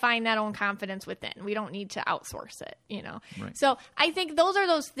 we got to find that own confidence within. We don't need to outsource it, Right. So I think those are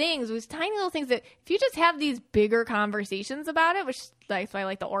those things, those tiny little things that if you just have these bigger conversations about it, which that's why I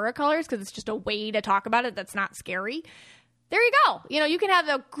like the aura colors, because it's just a way to talk about it that's not scary. There you go. You can have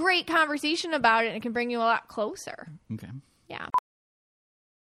a great conversation about it and it can bring you a lot closer. Okay. Yeah.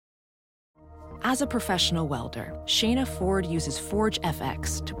 As a professional welder, Shayna Ford uses Forge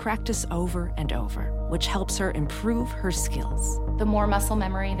FX to practice over and over, which helps her improve her skills. The more muscle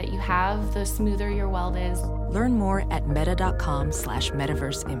memory that you have, the smoother your weld is. Learn more at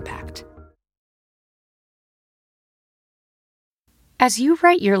meta.com/metaverseimpact. As you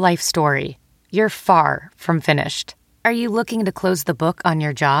write your life story, you're far from finished. Are you looking to close the book on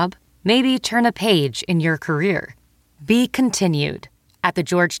your job? Maybe turn a page in your career? Be continued at the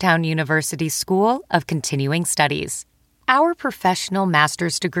Georgetown University School of Continuing Studies. Our professional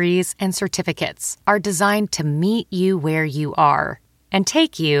master's degrees and certificates are designed to meet you where you are and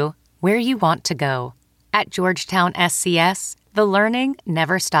take you where you want to go. At Georgetown SCS, the learning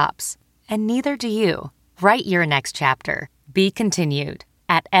never stops, and neither do you. Write your next chapter. Be continued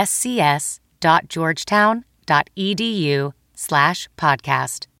at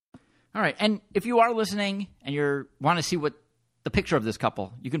scs.georgetown.edu/podcast. All right. And if you are listening and you want to see what the picture of this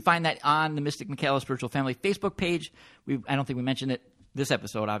couple, you can find that on the Mystic Michaela Spiritual Family Facebook page. I don't think we mentioned it this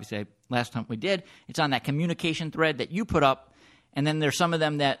episode, obviously. Last time we did. It's on that communication thread that you put up. And then there's some of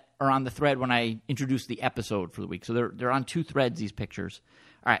them that are on the thread when I introduced the episode for the week. So they're on two threads, these pictures.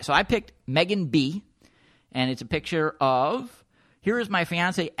 All right. So I picked Megan B. And it's a picture of, here is my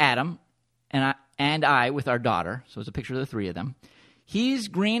fiance Adam and I with our daughter. So it's a picture of the three of them. He's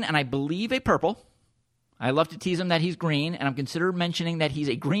green and I believe a purple. I love to tease him that he's green, and I'm considered mentioning that he's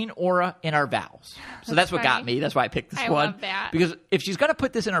a green aura in our vows. So that's what got me. That's why I picked this one. I love that. Because if she's going to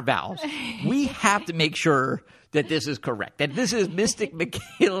put this in our vows, we have to make sure that this is correct. That this is Mystic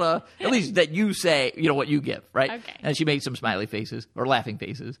Michaela, at least that you say, what you give, right? Okay. And she made some smiley faces or laughing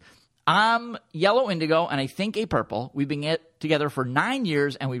faces. I'm yellow indigo, and I think a purple. We've been together for 9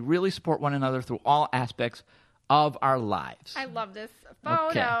 years, and we really support one another through all aspects of our lives. I love this photo.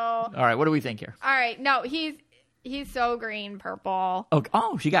 Okay. All right, what do we think here? All right, no, he's so green purple. Okay.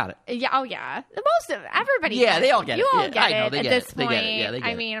 Oh, she got it. Yeah, oh yeah. Most of everybody. Yeah, gets they all get you it. You all Yeah, get I know, it they at get this it. They point. get it. Yeah, they get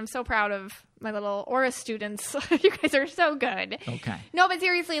I it. mean, I'm so proud of my little Aura students. You guys are so good. Okay. No, but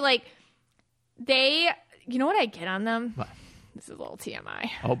seriously, like they, you know what I get on them? What? This is a little TMI.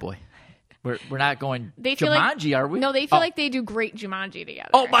 Oh boy, we're not going They feel Jumanji, are we? No, they feel like they do great Jumanji together.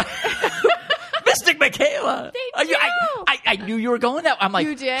 Oh my. Mystic Michaela. They do. I knew you were going that. I'm like,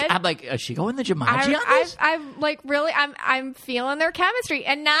 You did? I'm like, is she going the Jumanji on this? I'm like really, I'm feeling their chemistry,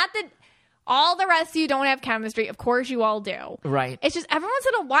 and not that all the rest of you don't have chemistry. Of course, you all do. Right. It's just every once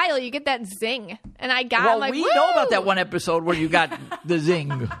in a while you get that zing, and I got. Well, I'm like, we woo! know about that one episode where you got the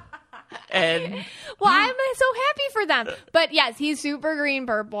zing. And Well, I'm so happy for them. But yes, he's super green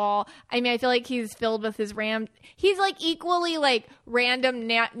purple. I mean, I feel like he's filled with his he's like equally like random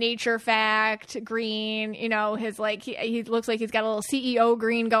nature fact green, his like, he looks like he's got a little CEO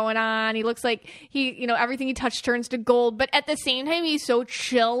green going on. He looks like everything he touches turns to gold. But at the same time, he's so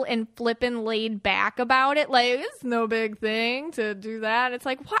chill and flippin' laid back about it. Like, it's no big thing to do that. It's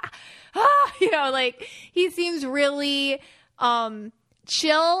like, what? Like he seems really,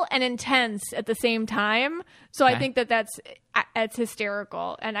 chill and intense at the same time. So Okay. I think that's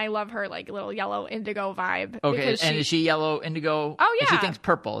hysterical, and I love her like little yellow indigo vibe. okay, because and is she yellow indigo? Oh, And she yeah. thinks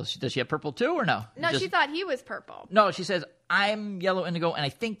purple. Does she have purple too, or no? No, Just- she thought he was purple. No, she says I'm yellow indigo, and I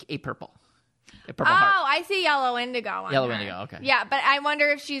think a purple. A purple Oh, heart. I see yellow indigo on Yellow her. indigo, okay. Yeah, but I wonder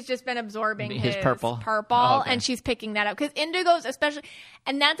if she's just been absorbing His purple. Oh, okay. and she's picking that up. Because indigos especially,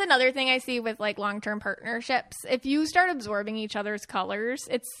 and that's another thing I see with like long-term partnerships. If you start absorbing each other's colors,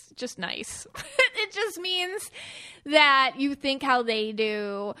 it's just nice. It just means that you think how they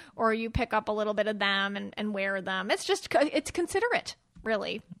do, or you pick up a little bit of them and wear them. It's considerate,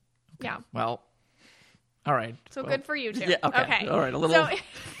 really. Yeah. Well, all right. So Well, good for you two. Yeah, okay. All right, a little. So,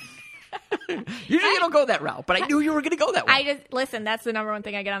 Usually you don't go that route, but I knew you were going to go that way. listen, that's the number one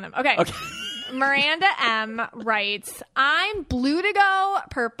thing I get on them. Okay. Okay. Miranda M writes, I'm blue to go,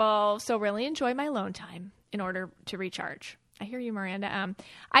 purple, so really enjoy my alone time in order to recharge. I hear you, Miranda M.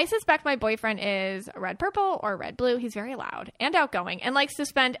 I suspect my boyfriend is red purple or red blue. He's very loud and outgoing and likes to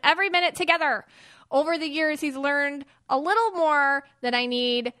spend every minute together. Over the years, he's learned a little more that I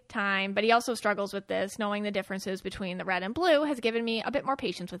need time, but he also struggles with this. Knowing the differences between the red and blue has given me a bit more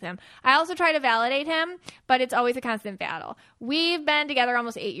patience with him. I also try to validate him, but it's always a constant battle. We've been together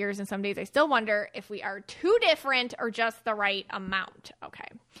almost 8 years, and some days I still wonder if we are too different or just the right amount. Okay.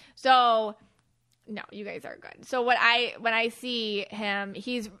 So, no, you guys are good. So when I see him,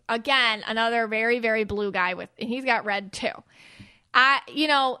 he's, again, another very, very blue guy and he's got red too.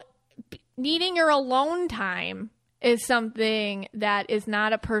 Needing your alone time is something that is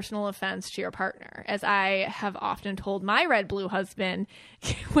not a personal offense to your partner. As I have often told my red-blue husband,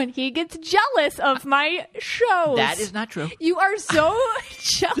 when he gets jealous of my shows. That is not true. You are so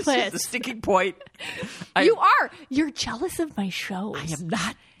jealous. This is the sticking point. You're jealous of my shows. I am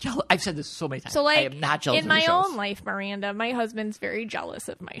not jealous. I've said this so many times. So, like, I am not jealous in of my her shows. own life, Miranda, my husband's very jealous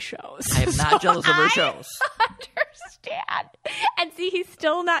of my shows. I am not jealous of her shows. I understand. And see, he's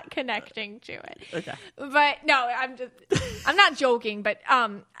still not connecting to it. Okay. But no, I'm not joking, but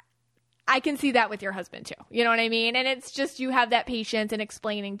I can see that with your husband too. You know what I mean? And it's just, you have that patience in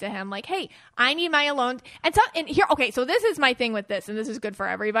explaining to him, like, hey, I need my alone. And here, okay, so this is my thing with this, and this is good for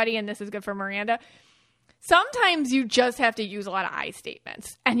everybody, and this is good for Miranda. Sometimes you just have to use a lot of I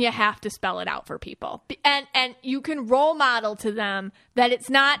statements, and you have to spell it out for people. And you can role model to them that it's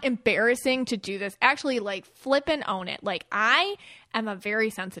not embarrassing to do this. Actually, like, flip and own it. Like, I am a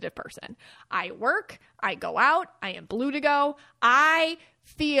very sensitive person. I work, I go out, I am blue to go. I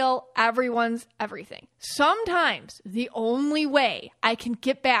feel everyone's everything. Sometimes the only way I can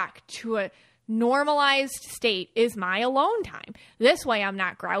get back to a normalized state is my alone time. This way I'm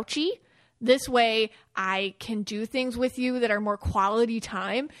not grouchy. This way, I can do things with you that are more quality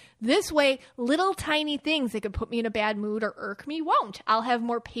time. This way, little tiny things that could put me in a bad mood or irk me won't. I'll have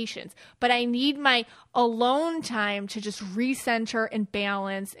more patience. But I need my alone time to just recenter and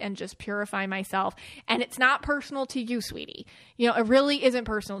balance and just purify myself. And it's not personal to you, sweetie. You know, it really isn't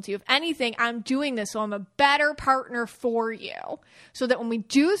personal to you. If anything, I'm doing this so I'm a better partner for you. So that when we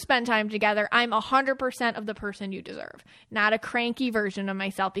do spend time together, I'm 100% of the person you deserve. Not a cranky version of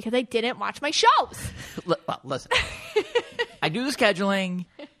myself because I didn't watch my shows. Well, listen. I do the scheduling,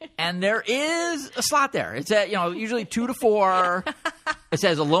 and there is a slot there. It's at, usually 2 to 4. It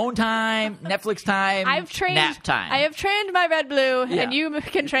says alone time, Netflix time, nap time. I have trained my Red Blue, and you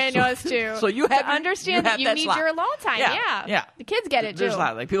can train yours too. So you have to understand that you need slot. your alone time. Yeah. The kids get it There's too. a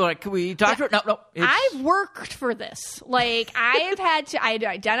lot. Like people are like, can we talk to her? No. I've worked for this. Like I had to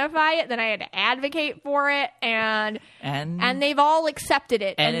identify it, then I had to advocate for it, and they've all accepted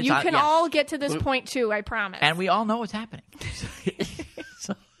it. And you can all get to this point too. I promise. And we all know what's happening.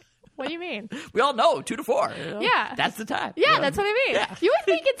 What do you mean? We all know 2 to 4. Yeah. That's the time. Yeah, that's what I mean. Yeah. You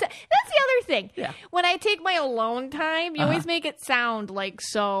always make it... that's the other thing. Yeah. When I take my alone time, you always make it sound like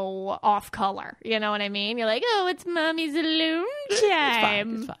so off color. You know what I mean? You're like, oh, it's mommy's alone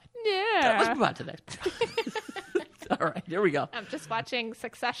time. It's fine. Yeah. Let's move on to that. All right, here we go. I'm just watching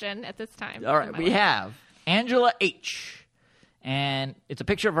Succession at this time. All right, we have Angela H. And it's a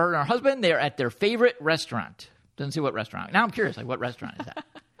picture of her and her husband. They're at their favorite restaurant. Doesn't say what restaurant. Now I'm curious, like, what restaurant is that?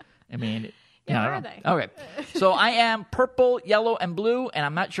 I mean, where are they? Okay. So I am purple, yellow, and blue, and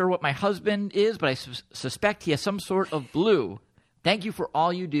I'm not sure what my husband is, but I suspect he has some sort of blue. Thank you for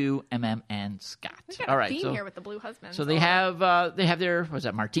all you do, MM and Scott. All right. Theme here with the blue husband. So they have their, what's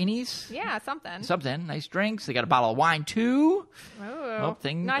that, martinis? Yeah, something. Nice drinks. They got a bottle of wine, too. Oh, no,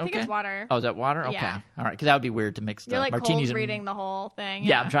 I think it's water. Oh, is that water? Okay. Yeah. All right, because that would be weird to mix the You're like martinis. cold reading the whole thing.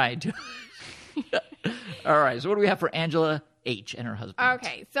 Yeah, I'm trying to. All right, so what do we have for Angela H and her husband?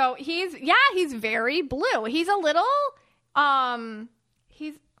 Okay, so he's very blue. He's a little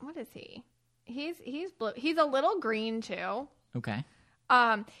what is he? He's blue. He's a little green too. Okay.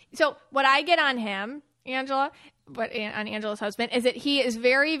 So what I get on him, Angela's husband, is that he is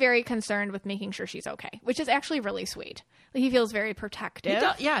very, very concerned with making sure she's okay, which is actually really sweet. He feels very protective.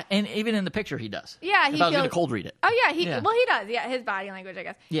 Yeah, and even in the picture he does. Yeah, I was going to cold read it. Oh, yeah, he does. Yeah, his body language, I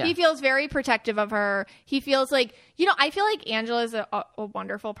guess. Yeah. He feels very protective of her. He feels like, I feel like Angela's a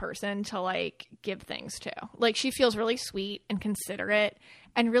wonderful person to, like, give things to. Like, she feels really sweet and considerate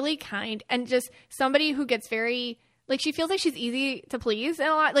and really kind and just somebody who gets very... Like, she feels like she's easy to please and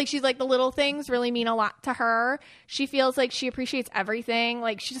a lot. Like, she's like, the little things really mean a lot to her. She feels like she appreciates everything.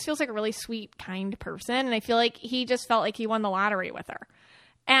 Like, she just feels like a really sweet, kind person. And I feel like he just felt like he won the lottery with her.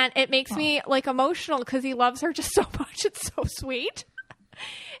 And it makes me, like, emotional because he loves her just so much. It's so sweet.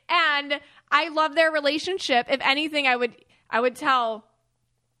 And I love their relationship. If anything, I would tell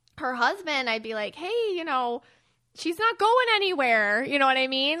her husband, I'd be like, hey, she's not going anywhere. You know what I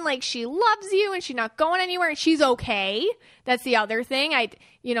mean? Like, she loves you and she's not going anywhere and she's okay. That's the other thing. I'd,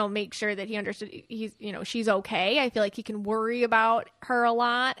 make sure that he understood she's okay. I feel like he can worry about her a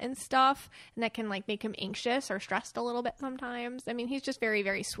lot and stuff. And that can, like, make him anxious or stressed a little bit sometimes. I mean, he's just very,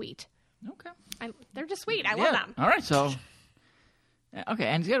 very sweet. Okay. They're just sweet. I love them. All right. So, okay.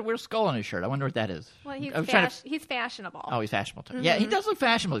 And he's got a weird skull on his shirt. I wonder what that is. Well, he's fashionable. Oh, he's fashionable too. Mm-hmm. Yeah, he does look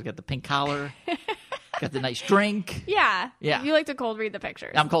fashionable. He's got the pink collar. Got the nice drink. Yeah. You like to cold read the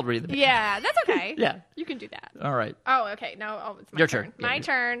pictures. I'm cold reading the pictures. Yeah, that's okay. Yeah. You can do that. All right. Oh, okay. No, it's my Your turn. turn. My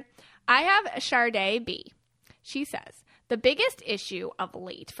turn. I have Sharday B. She says, the biggest issue of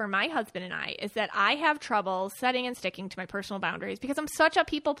late for my husband and I is that I have trouble setting and sticking to my personal boundaries because I'm such a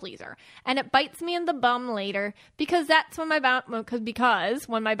people pleaser. And it bites me in the bum later because when my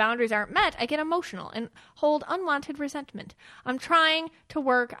boundaries aren't met, I get emotional and hold unwanted resentment. I'm trying to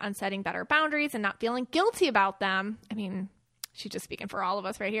work on setting better boundaries and not feeling guilty about them. I mean, she's just speaking for all of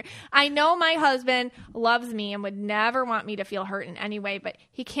us right here. I know my husband loves me and would never want me to feel hurt in any way, but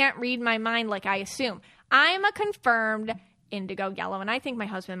he can't read my mind like I assume. I'm a confirmed indigo yellow, and I think my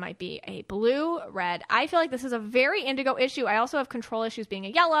husband might be a blue red. I feel like this is a very indigo issue. I also have control issues being a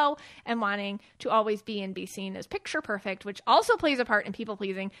yellow and wanting to always be and be seen as picture perfect, which also plays a part in people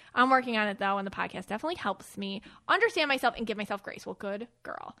pleasing. I'm working on it though, and the podcast definitely helps me understand myself and give myself grace. Well, good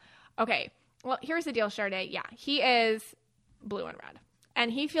girl. Okay. Well, here's the deal, Sharday. Yeah, he is blue and red,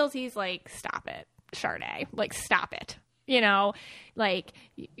 and he feels he's like, stop it, Sharday. Like, stop it.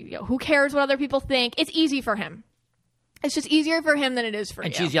 Who cares what other people think? It's easy for him. It's just easier for him than it is for you.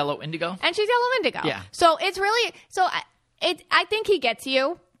 And she's yellow indigo? And she's yellow indigo. Yeah. So it's really, I think he gets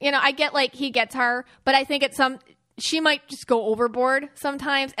you. I get like he gets her, but I think she might just go overboard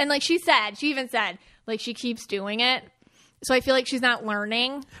sometimes. And like she even said, Like she keeps doing it. So I feel like she's not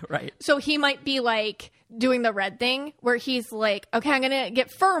learning. Right. So he might be like doing the red thing where he's like, okay, I'm going to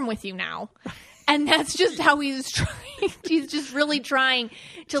get firm with you now. And that's just how he's trying. He's just really trying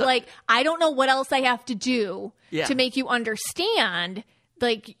to I don't know what else I have to do to make you understand.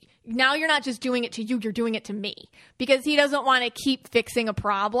 Like, now you're not just doing it to you, you're doing it to me. Because he doesn't want to keep fixing a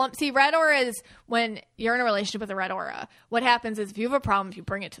problem. See, red aura is when you're in a relationship with a red aura. What happens is if you have a problem, if you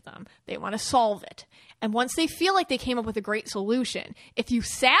bring it to them, they want to solve it. And once they feel like they came up with a great solution, if you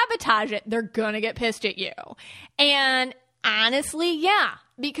sabotage it, they're going to get pissed at you. And honestly, yeah,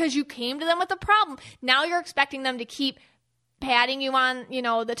 because you came to them with a problem. Now you're expecting them to keep patting you on,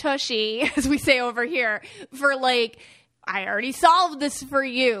 the tushy, as we say over here, for I already solved this for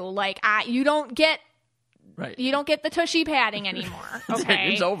you. You don't get the tushy padding anymore.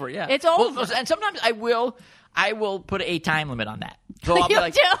 Okay, it's over. Yeah, it's over. Well, and sometimes I will put a time limit on that. So I'll be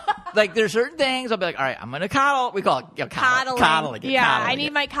like, there's certain things I'll be like, all right, I'm gonna coddle. We call it coddling. Yeah, coddling I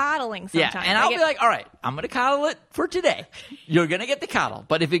need my coddling sometimes. Yeah, and I'll be like, all right, I'm gonna coddle it for today. You're gonna get the coddle,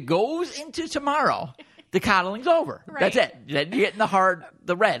 but if it goes into tomorrow, the coddling's over. Right. That's it. Then you're getting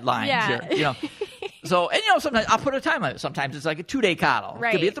the red lines here. So, and sometimes I'll put a time limit. Sometimes it's like a 2-day coddle.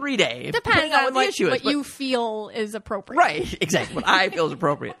 Right. It could be a 3-day. Depends on what the issue is. What you feel is appropriate. Right, exactly. What I feel is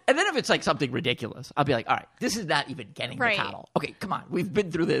appropriate. And then if it's like something ridiculous, I'll be like, all right, this is not even getting the coddle. Okay, come on. We've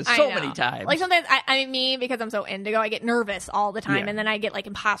been through this so many times. Like sometimes, because I'm so indigo, I get nervous all the time. And then I get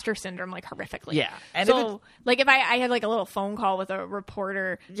imposter syndrome horrifically. Yeah. And so if I had a little phone call with a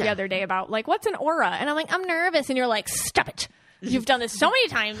reporter the other day about what's an aura? And I'm like, I'm nervous. And you're like, stop it. You've done this so many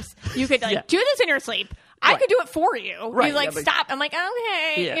times. You could do this in your sleep. I could do it for you. Right. He's stop. I'm like,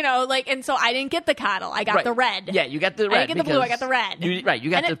 okay. And so I didn't get the coddle. I got the red. Yeah, you got the red. I didn't get the blue. I got the red. You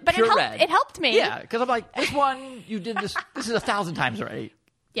got the pure red. It helped me. Yeah, because I'm like, this one, you did this. This is 1,000 times already.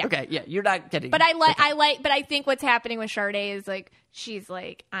 Yeah. Okay, yeah, you're not getting. But but I think what's happening with Sade is she's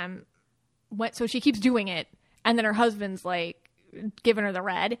so she keeps doing it. And then her husband's giving her the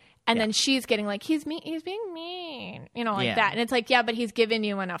red. And then she's getting he's being mean, that. And it's but he's given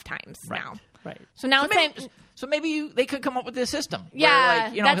you enough times now. Right. So now so maybe they could come up with this system.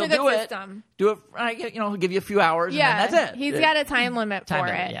 Yeah, where, that's he'll a good do system. Do it. He'll give you a few hours. Yeah, and then that's it. He's got a time limit for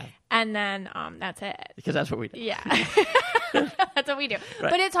limit, it. yeah. And then that's it. Because that's what we do. Yeah, that's what we do.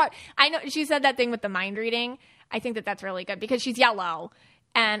 Right. But it's hard. I know she said that thing with the mind reading. I think that's really good because she's yellow,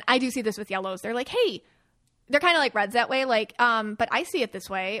 and I do see this with yellows. They're like, hey. They're kind of like reds that way, but I see it this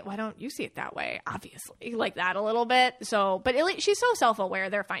way. Why don't you see it that way? Obviously, like that a little bit. So, but she's so self-aware.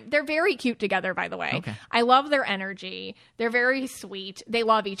 They're fine. They're very cute together, by the way. Okay. I love their energy. They're very sweet. They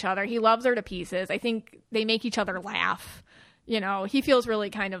love each other. He loves her to pieces. I think they make each other laugh. He feels really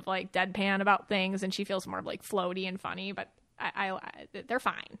kind of deadpan about things, and she feels more floaty and funny. But they're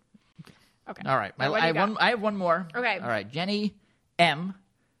fine. Okay. All right. I have one more. Okay. All right. Jenny M.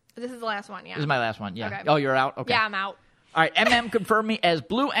 This is the last one, yeah. This is my last one, yeah. Okay. Oh, you're out? Okay. Yeah, I'm out. All right, MM confirmed me as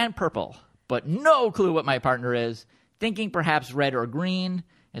blue and purple, but no clue what my partner is. Thinking perhaps red or green.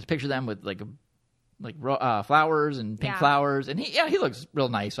 I just picture them with flowers and pink flowers. And he looks real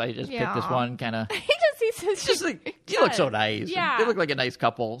nice. So I just picked this one kind of. He looks so nice. Yeah. They look like a nice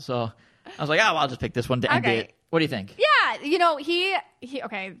couple. So I was like, I'll just pick this one to end it. What do you think? Yeah, he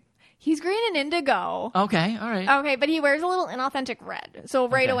okay. He's green and indigo. Okay, all right. Okay, but he wears a little inauthentic red. So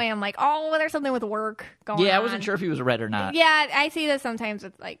right away I'm like, oh, there's something with work going on. Yeah, I wasn't sure if he was a red or not. Yeah, I see this sometimes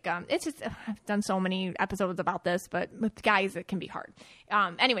with it's just, I've done so many episodes about this, but with guys it can be hard.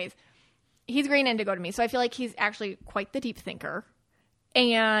 Anyways, he's green indigo to me. So I feel like he's actually quite the deep thinker.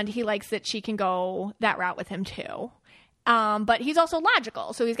 And he likes that she can go that route with him too. But he's also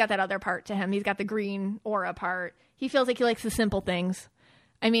logical. So he's got that other part to him. He's got the green aura part. He feels like he likes the simple things.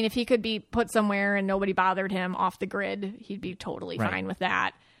 I mean, if he could be put somewhere and nobody bothered him off the grid, he'd be totally fine with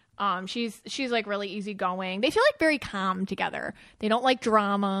that. She's really easygoing. They feel very calm together. They don't like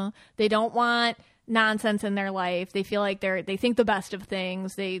drama. They don't want nonsense in their life. They feel like they think the best of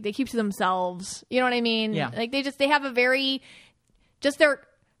things. They keep to themselves. You know what I mean? Yeah. They have a very, just their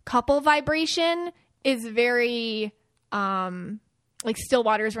couple vibration is very, still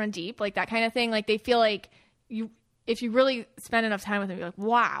waters run deep, that kind of thing. They feel like if you really spend enough time with them, you're like,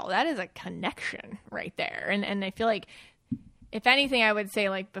 wow, that is a connection right there. And I feel like, if anything, I would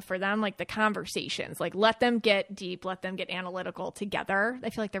say, but for them, the conversations, let them get deep, let them get analytical together.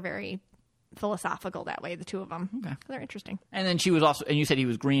 I feel like they're very philosophical that way, the two of them. Okay. They're interesting. And then she was also, and you said he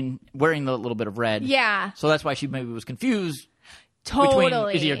was green, wearing the little bit of red. Yeah. So that's why she maybe was confused. Totally.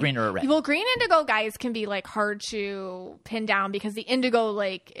 Between, is he a green or a red? Well, green indigo guys can be, hard to pin down because the indigo,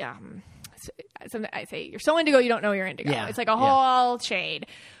 I say, you're so indigo, you don't know you're indigo. Yeah. It's a whole shade.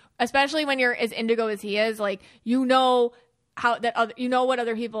 especially when you're as indigo as he is. Like, you know what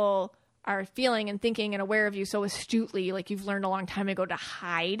other people are feeling and thinking and aware of you so astutely. Like, you've learned a long time ago to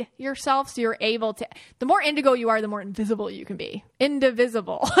hide yourself, so you're able to. The more indigo you are, the more invisible you can be.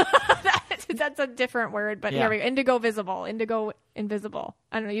 Indivisible. That's a different word, but here we go. Indigo visible, indigo invisible.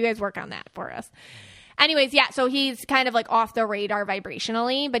 I don't know. You guys work on that for us. Anyways, yeah. So he's kind of like off the radar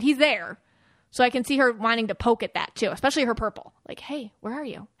vibrationally, but he's there. So I can see her wanting to poke at that too, especially her purple. Like, hey, where are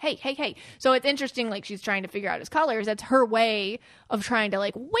you? Hey, hey, hey. So it's interesting. Like, she's trying to figure out his colors. That's her way of trying to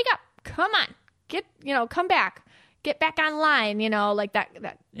like, wake up, come on, come back, get back online. Like that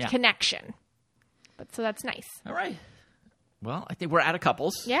connection. But so that's nice. All right. Well, I think we're out of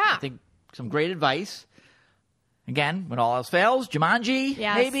couples. Yeah. I think some great advice. Again, when all else fails, Jumanji,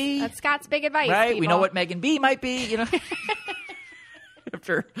 maybe. That's Scott's big advice. Right? People. We know what Megan B might be,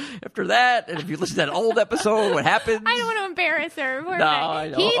 After that, and if you listen to that old episode, what happens? I don't want to embarrass her. No, I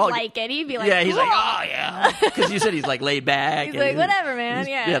know. He'd like it. He'd be like, yeah, he's cool. like, oh, yeah. Because you said he's like laid back. He's like, whatever, man.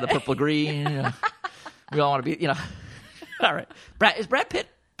 Yeah. Yeah, the purple green. We all want to be, All right. Is Brad Pitt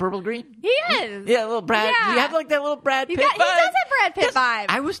purple green? He is. Yeah, a little Brad. Yeah. You have like that little Brad Pitt vibe. He does have Brad Pitt vibe.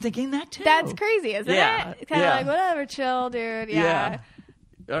 I was thinking that too. That's crazy, isn't Yeah. it? Kind of Yeah. like, whatever, chill, dude. Yeah.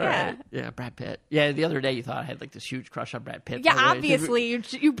 All right. Yeah, Brad Pitt. Yeah, the other day you thought I had like this huge crush on Brad Pitt. Yeah, obviously.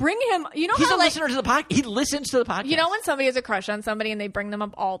 You bring him. He's how a listener to the podcast. He listens to the podcast. You know when somebody has a crush on somebody and they bring them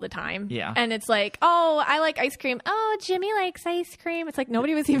up all the time? Yeah. And it's like, oh, I like ice cream. Oh, Jimmy likes ice cream. It's like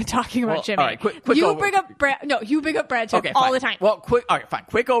nobody was even talking about Jimmy. All right, quick you bring up Brad. No, you bring up Brad Pitt all the time. Well, quick. All right, fine.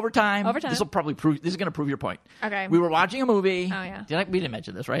 Quick overtime. Overtime. This will probably prove. This is going to prove your point. Okay. We were watching a movie. Oh, yeah. We didn't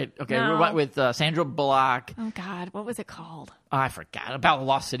mention this, right? Okay. No. We were with Sandra Bullock. Oh God, what was it called? Oh, I forgot about the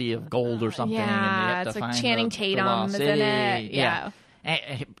Lost City of Gold or something. Yeah, and they have it's to like find Channing the Tatum, Lost isn't City. it? Yeah.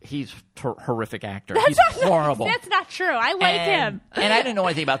 And he's a horrific actor. He's horrible. That's not true. I like him. And I didn't know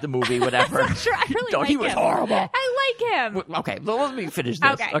anything about the movie, whatever. That's not true. I really like him. He was horrible. I like him. Okay, well, let me finish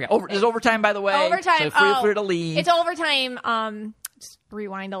this. Okay. There's overtime, by the way. Overtime. So feel free to leave. It's overtime. Just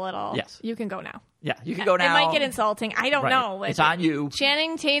rewind a little. Yes. You can go now. Yeah, you can go now. It might get insulting. I don't know. Like, it's on you.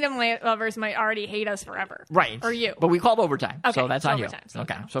 Channing Tatum lovers might already hate us forever. Right. Or you. But we called overtime. Okay, So that's on overtime, you.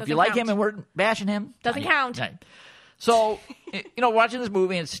 Okay. So if doesn't you like count. him and we're bashing him. Doesn't on you. count. Right. So, watching this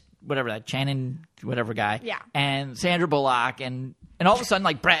movie, it's whatever, that Channing, whatever guy. Yeah. And Sandra Bullock, and all of a sudden,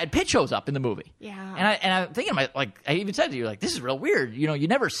 like, Brad Pitt shows up in the movie. Yeah. And I'm thinking, like, I even said to you, like, this is real weird. You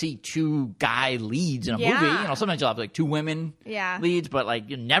never see two guy leads in a movie. Sometimes you'll have, like, two women leads, but,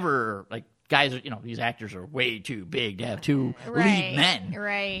 like, you never, like, guys are, these actors are way too big to have two lead men.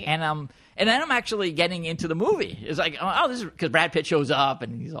 Right. And then I'm actually getting into the movie. It's like, oh, this is because Brad Pitt shows up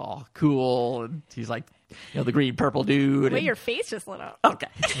and he's all cool and he's like, the green purple dude. Wait, your face just lit up. Okay.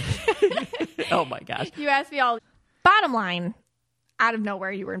 Oh my gosh. You asked me all. Bottom line, out of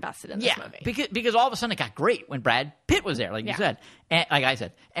nowhere, you were invested in this movie. Because all of a sudden it got great when Brad Pitt was there, like you said, and like I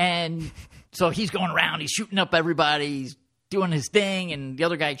said, and so he's going around, he's shooting up everybody, he's doing his thing, and the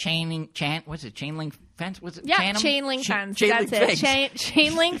other guy chain link fence? What's it? Chain link fence. Chain link fence. Chain That's link it. fence.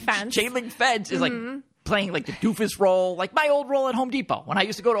 Chain link fence. Chain link fence is like playing like the doofus role, like my old role at Home Depot. When I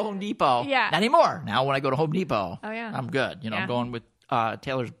used to go to Home Depot, not anymore. Now when I go to Home Depot, I'm good. I'm going with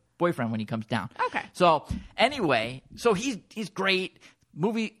Taylor's boyfriend when he comes down. Okay. So anyway, he's great.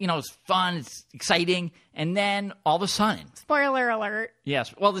 Movie, is fun. It's exciting. And then all of a sudden, spoiler alert.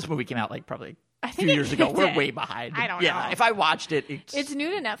 Yes. Well, this movie came out like probably a few years ago. We're way behind. I don't know. Yeah. If I watched it, it's new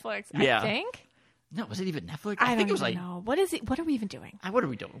to Netflix. I think. No, was it even Netflix? I think it was even know. What is it? What are we even doing? What are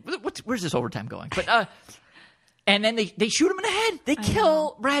we doing? Where's this overtime going? But and then they shoot him in the head. They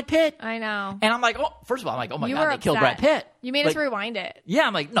kill Brad Pitt. I know. And I'm like, first of all, oh my God, they killed Brad Pitt. You made us rewind it. Yeah,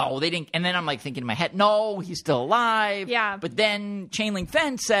 I'm like, no, they didn't. And then I'm like thinking in my head, no, he's still alive. Yeah. But then Chain Link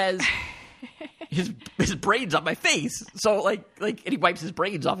Fence says his braids on my face. So like, and he wipes his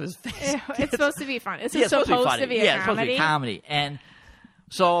braids off his face. It's supposed to be fun. It's supposed to be a it's supposed to be a comedy. And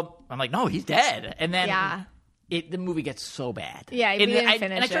so I'm like, no, he's dead. And then the movie gets so bad. Yeah, we didn't finish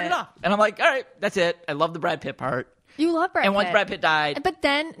and I turned it off. And I'm like, all right, that's it. I love the Brad Pitt part. You love Brad Pitt. And once Brad Pitt died. But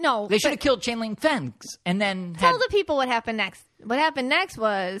then, no. They should have killed Chain Link Fence and then tell the people what happened next. What happened next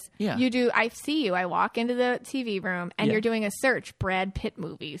was I see you. I walk into the TV room and you're doing a search, Brad Pitt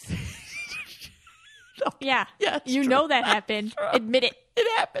movies. Yeah. You know that happened. Admit it.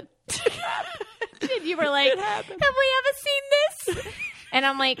 It happened. And you were like, have we ever seen this? And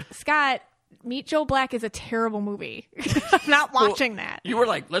I'm like, Scott, Meet Joe Black is a terrible movie. I'm not watching that. You were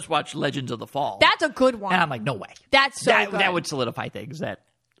like, let's watch Legends of the Fall. That's a good one. And I'm like, no way. That's so good. That would solidify things that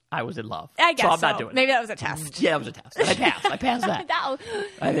I was in love. I guess so. I'm not doing Maybe that. that was a test. Yeah, it was a test. I passed. I passed that.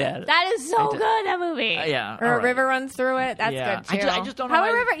 That is so good, that movie. Yeah. Or all A right. River Runs Through It. That's Yeah. good, too. I just don't know How why-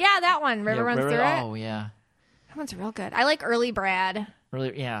 a River? Yeah, that one. River Runs Through It. Oh, yeah. That one's real good. I like Early Brad.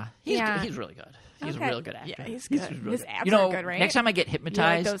 Really, yeah. He's really good. He's Okay. a real good actor. Yeah, he's good. really His good. abs You know, are good, right? next time I get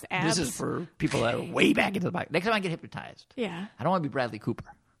hypnotized, those abs? this is for people that are way back into the back. Next time I get hypnotized, Yeah. I don't want to be Bradley Cooper.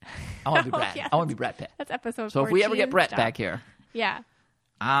 I want to be Brad. yeah. I want to be Brad Pitt. That's episode So if we ever 14 get Brett stuff. back here, Yeah.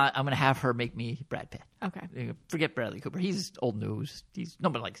 I'm going to have her make me Brad Pitt. Okay. Forget Bradley Cooper. He's old news.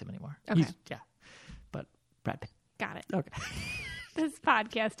 Nobody likes him anymore. Okay. But Brad Pitt. Got it. Okay. This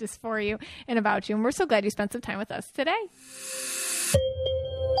podcast is for you and about you, and we're so glad you spent some time with us today.